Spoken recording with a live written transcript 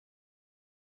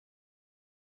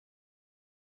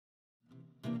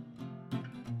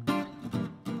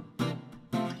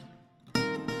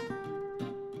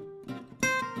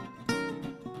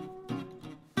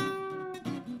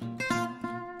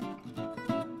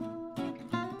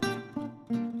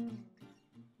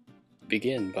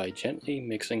Begin by gently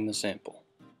mixing the sample.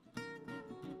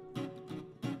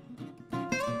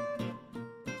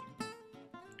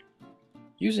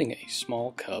 Using a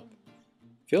small cup,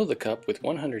 fill the cup with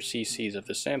 100 cc of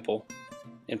the sample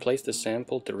and place the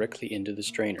sample directly into the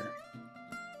strainer.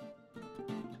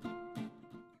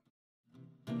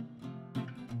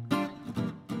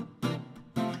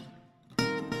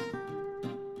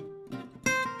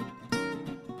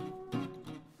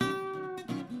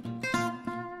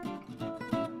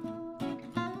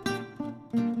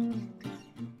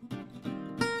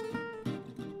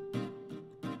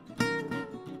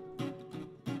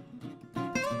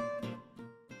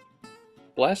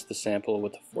 Blast the sample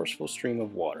with a forceful stream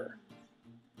of water.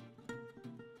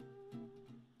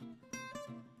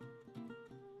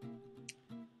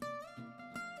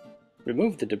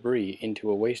 Remove the debris into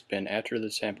a waste bin after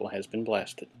the sample has been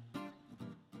blasted.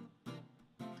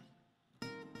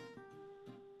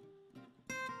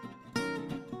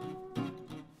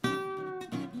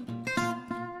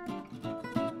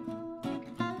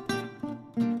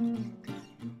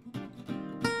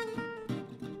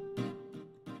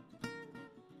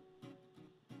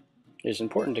 It is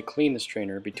important to clean the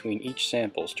strainer between each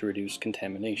samples to reduce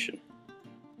contamination.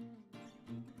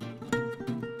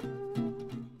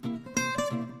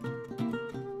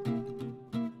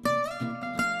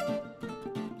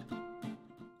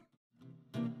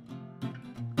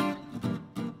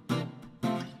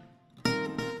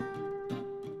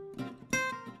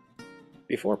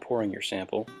 Before pouring your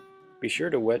sample, be sure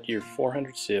to wet your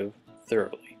 400 sieve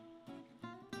thoroughly.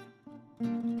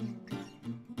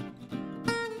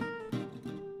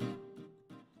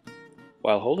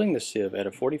 While holding the sieve at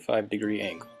a 45-degree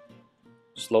angle,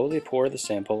 slowly pour the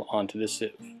sample onto the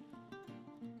sieve.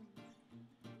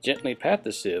 Gently pat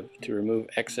the sieve to remove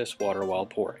excess water while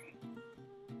pouring.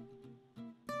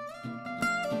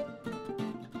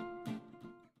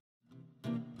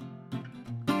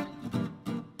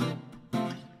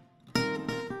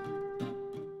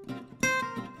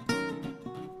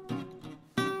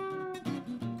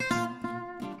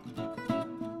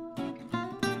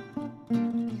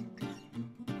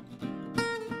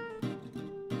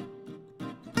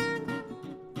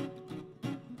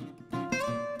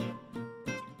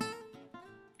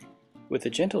 With a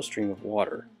gentle stream of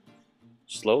water,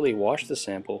 slowly wash the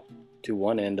sample to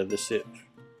one end of the sieve.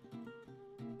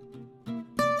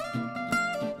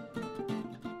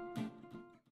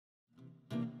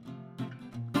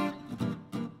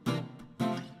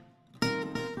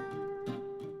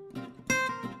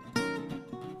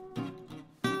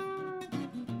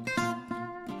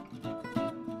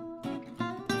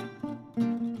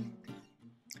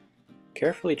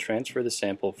 Carefully transfer the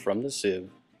sample from the sieve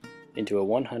into a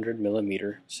 100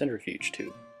 mm centrifuge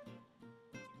tube.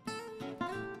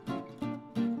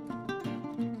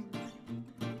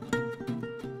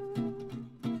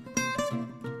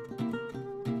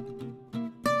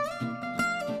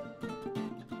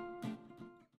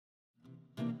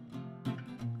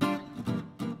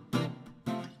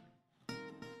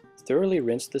 Thoroughly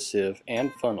rinse the sieve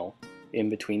and funnel in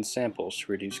between samples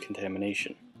to reduce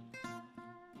contamination.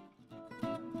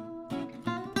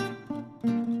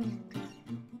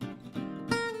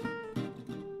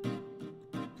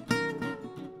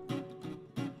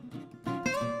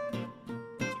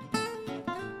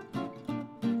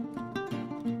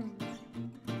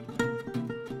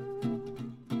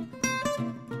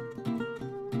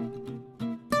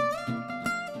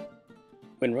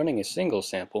 When running a single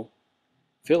sample,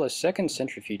 fill a second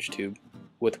centrifuge tube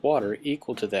with water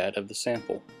equal to that of the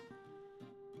sample.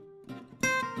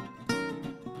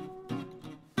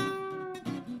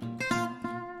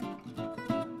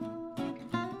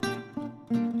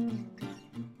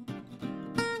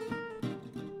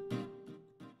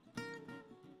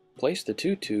 Place the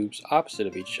two tubes opposite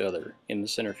of each other in the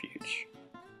centrifuge.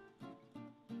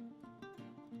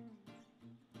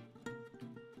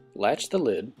 Latch the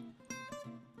lid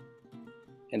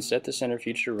and set the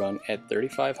centrifuge to run at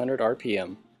 3500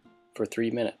 RPM for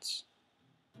 3 minutes,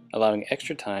 allowing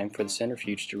extra time for the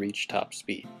centrifuge to reach top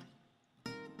speed.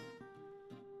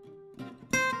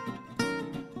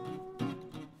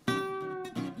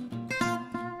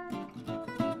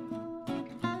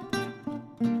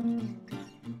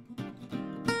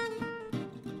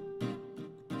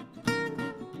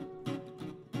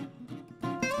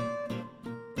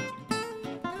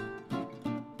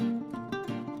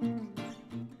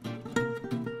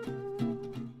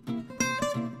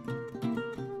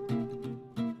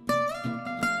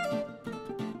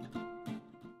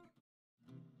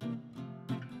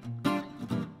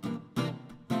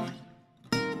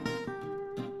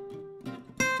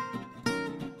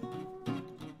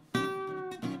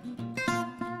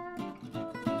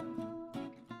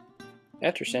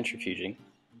 After centrifuging,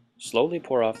 slowly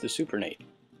pour off the supernatant,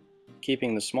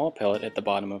 keeping the small pellet at the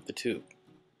bottom of the tube.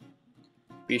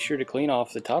 Be sure to clean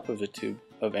off the top of the tube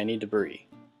of any debris.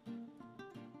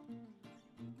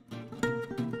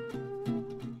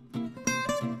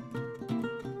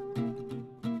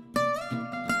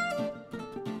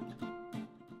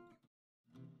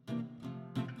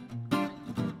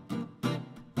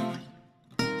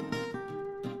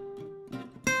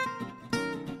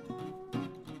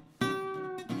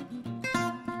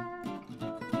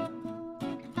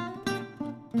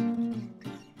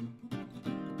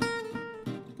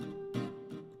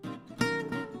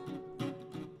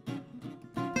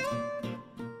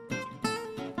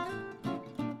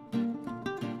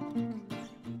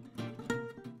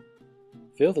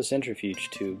 Fill the centrifuge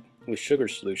tube with sugar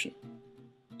solution,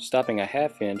 stopping a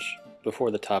 ½ inch before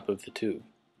the top of the tube.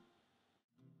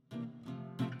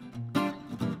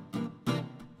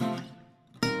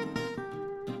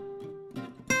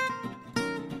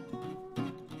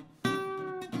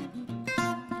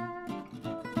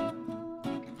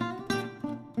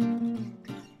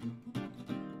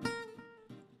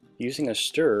 Using a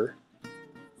stirrer,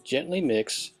 gently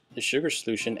mix the sugar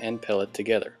solution and pellet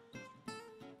together.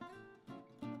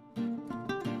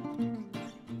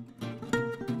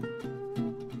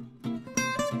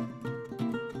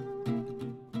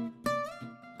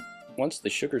 Once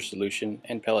the sugar solution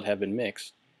and pellet have been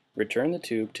mixed, return the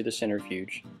tube to the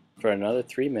centrifuge for another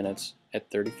 3 minutes at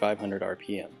 3500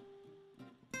 RPM.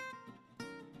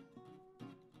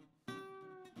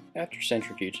 After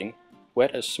centrifuging,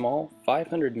 wet a small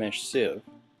 500 mesh sieve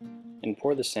and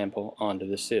pour the sample onto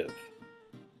the sieve.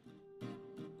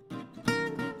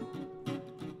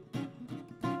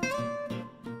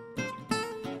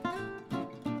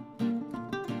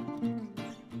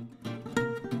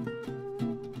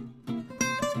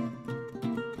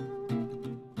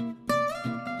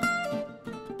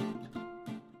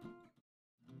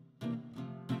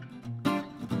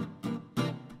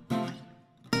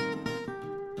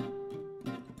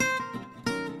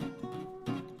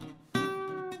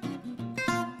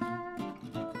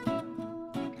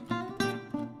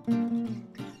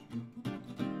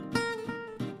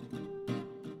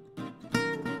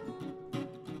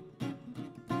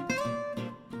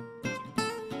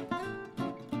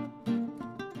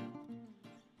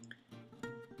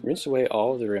 Rinse away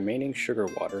all of the remaining sugar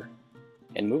water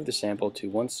and move the sample to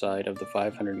one side of the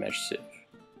 500 mesh sieve.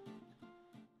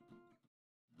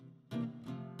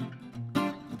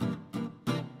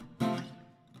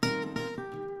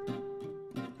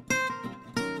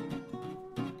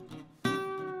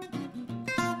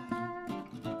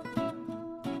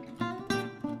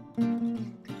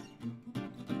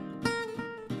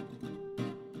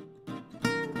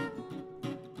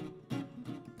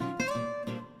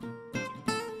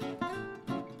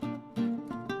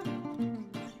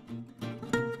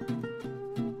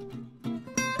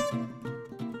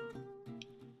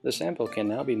 The sample can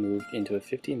now be moved into a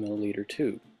 50 milliliter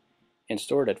tube and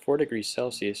stored at 4 degrees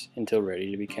Celsius until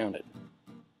ready to be counted.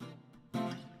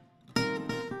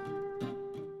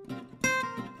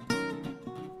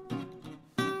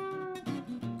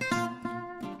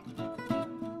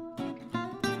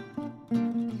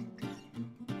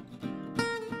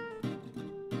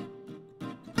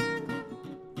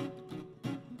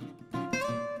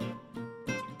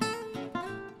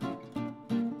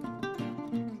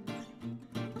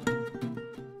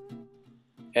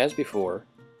 As before,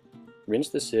 rinse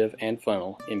the sieve and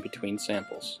funnel in between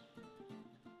samples.